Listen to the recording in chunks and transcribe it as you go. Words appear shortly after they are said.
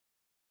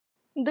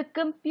The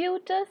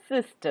computer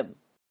system.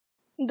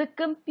 The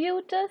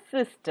computer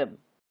system.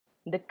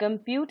 The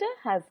computer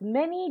has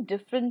many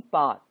different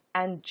parts,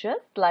 and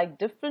just like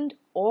different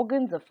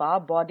organs of our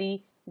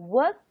body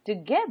work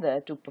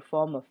together to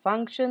perform a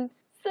function,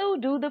 so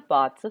do the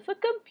parts of a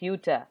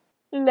computer.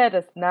 Let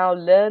us now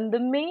learn the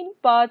main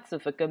parts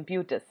of a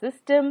computer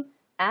system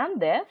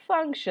and their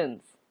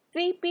functions.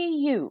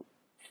 CPU.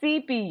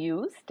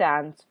 CPU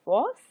stands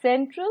for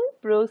Central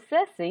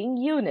Processing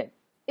Unit.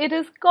 It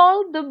is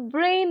called the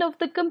brain of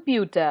the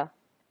computer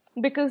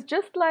because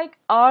just like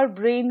our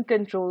brain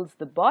controls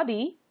the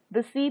body,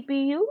 the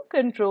CPU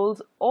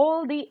controls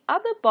all the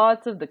other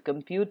parts of the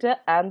computer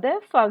and their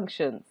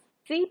functions.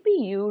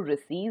 CPU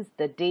receives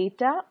the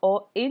data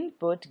or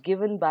input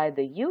given by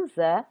the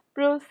user,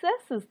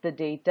 processes the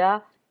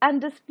data,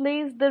 and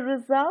displays the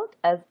result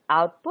as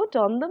output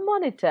on the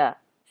monitor.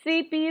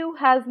 CPU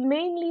has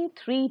mainly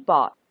three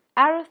parts: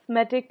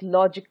 arithmetic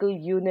logical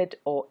unit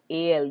or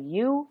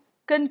ALU,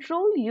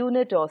 control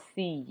unit or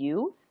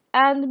CU,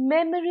 and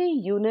memory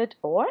unit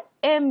or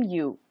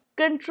MU.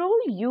 Control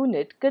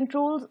unit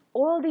controls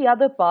all the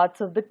other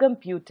parts of the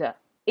computer.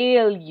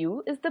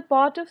 ALU is the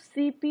part of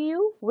CPU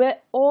where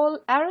all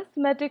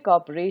arithmetic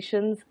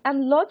operations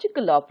and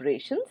logical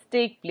operations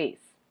take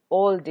place.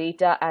 All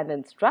data and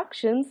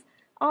instructions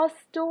are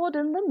stored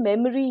in the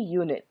memory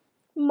unit.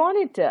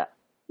 Monitor.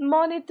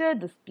 Monitor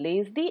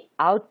displays the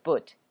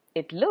output.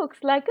 It looks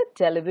like a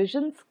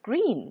television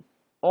screen.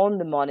 On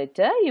the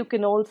monitor, you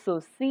can also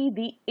see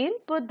the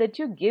input that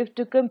you give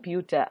to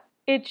computer.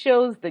 It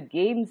shows the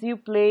games you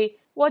play,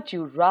 what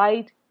you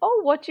write,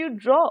 or what you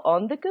draw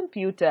on the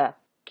computer.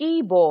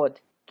 Keyboard.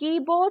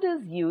 Keyboard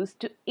is used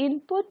to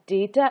input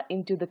data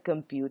into the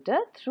computer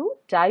through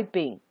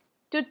typing.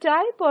 To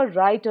type or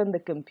write on the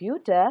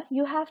computer,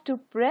 you have to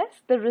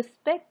press the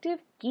respective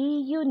key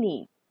you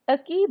need. A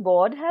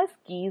keyboard has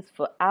keys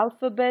for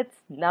alphabets,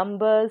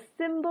 numbers,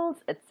 symbols,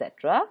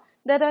 etc.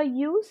 that are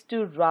used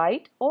to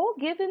write or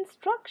give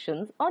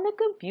instructions on a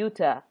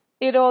computer.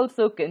 It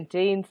also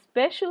contains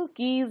special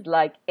keys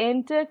like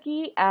Enter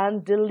key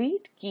and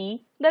Delete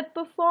key that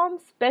perform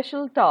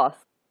special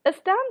tasks. A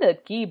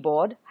standard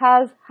keyboard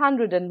has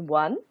 101,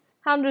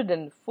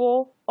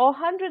 104 or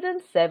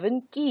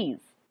 107 keys.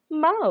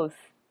 Mouse.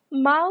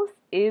 Mouse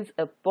is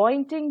a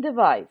pointing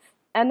device.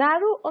 An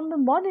arrow on the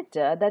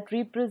monitor that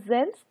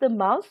represents the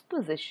mouse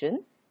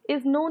position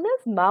is known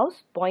as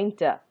mouse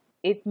pointer.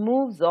 It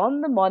moves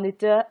on the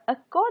monitor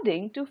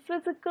according to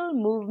physical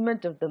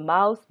movement of the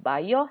mouse by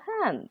your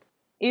hand.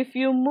 If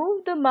you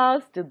move the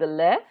mouse to the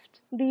left,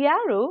 the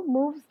arrow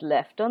moves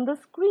left on the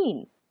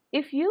screen.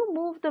 If you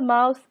move the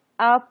mouse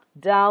up,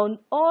 down,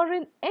 or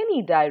in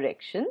any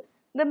direction,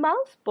 the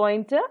mouse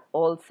pointer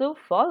also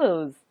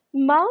follows.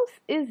 Mouse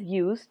is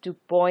used to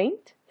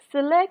point,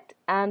 select,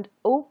 and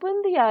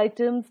open the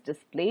items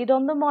displayed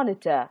on the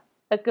monitor.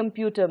 A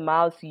computer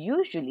mouse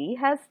usually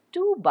has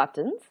two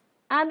buttons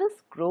and a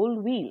scroll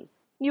wheel.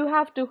 You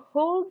have to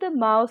hold the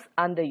mouse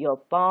under your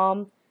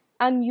palm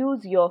and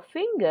use your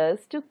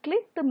fingers to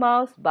click the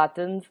mouse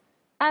buttons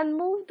and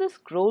move the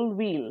scroll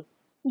wheel.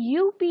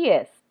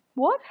 UPS.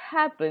 What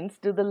happens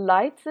to the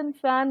lights and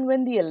fan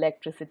when the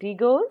electricity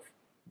goes?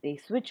 They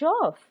switch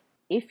off.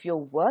 If you're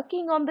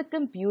working on the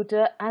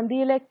computer and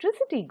the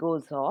electricity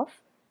goes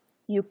off,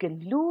 you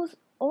can lose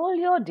all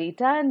your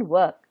data and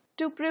work.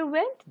 To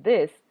prevent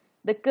this,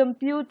 the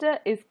computer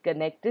is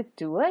connected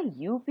to a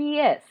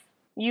UPS.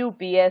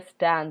 UPS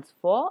stands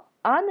for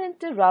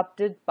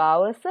Uninterrupted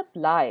Power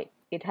Supply.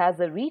 It has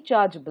a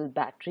rechargeable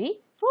battery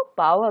for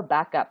power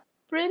backup.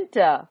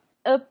 Printer.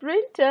 A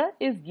printer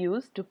is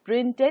used to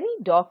print any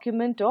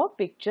document or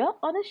picture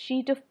on a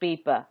sheet of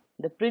paper.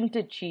 The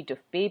printed sheet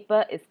of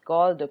paper is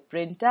called a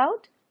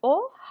printout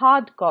or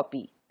hard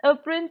copy. A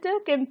printer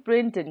can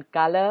print in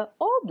color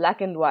or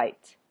black and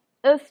white.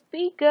 A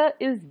speaker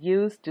is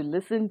used to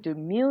listen to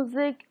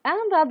music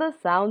and other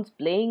sounds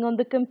playing on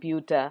the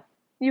computer.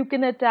 You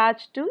can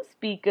attach two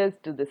speakers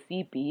to the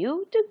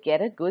CPU to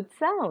get a good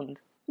sound.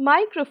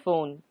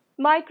 Microphone.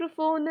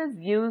 Microphone is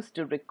used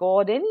to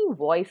record any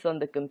voice on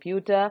the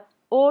computer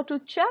or to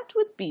chat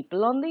with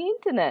people on the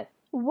internet.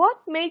 What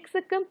makes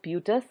a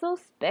computer so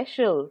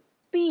special?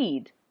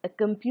 Speed. A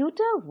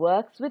computer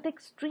works with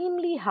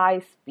extremely high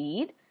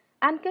speed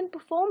and can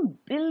perform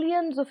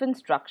billions of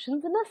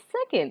instructions in a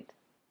second.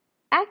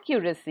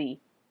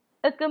 Accuracy.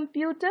 A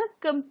computer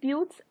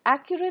computes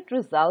accurate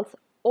results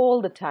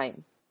all the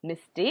time.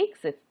 Mistakes,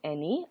 if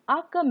any,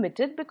 are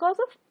committed because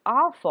of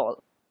our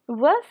fault.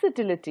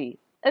 Versatility.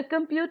 A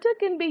computer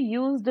can be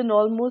used in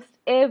almost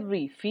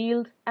every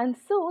field, and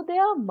so they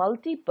are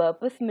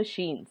multi-purpose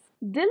machines.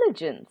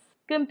 Diligence.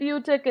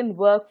 Computer can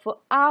work for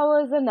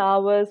hours and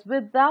hours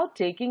without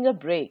taking a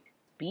break.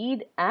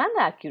 Speed and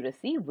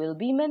accuracy will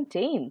be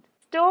maintained.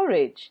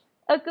 Storage.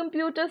 A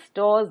computer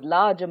stores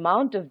large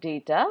amount of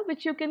data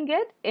which you can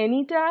get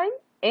anytime,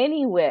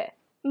 anywhere.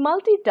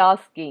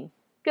 Multitasking.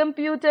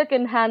 Computer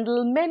can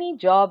handle many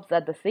jobs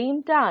at the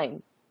same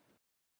time.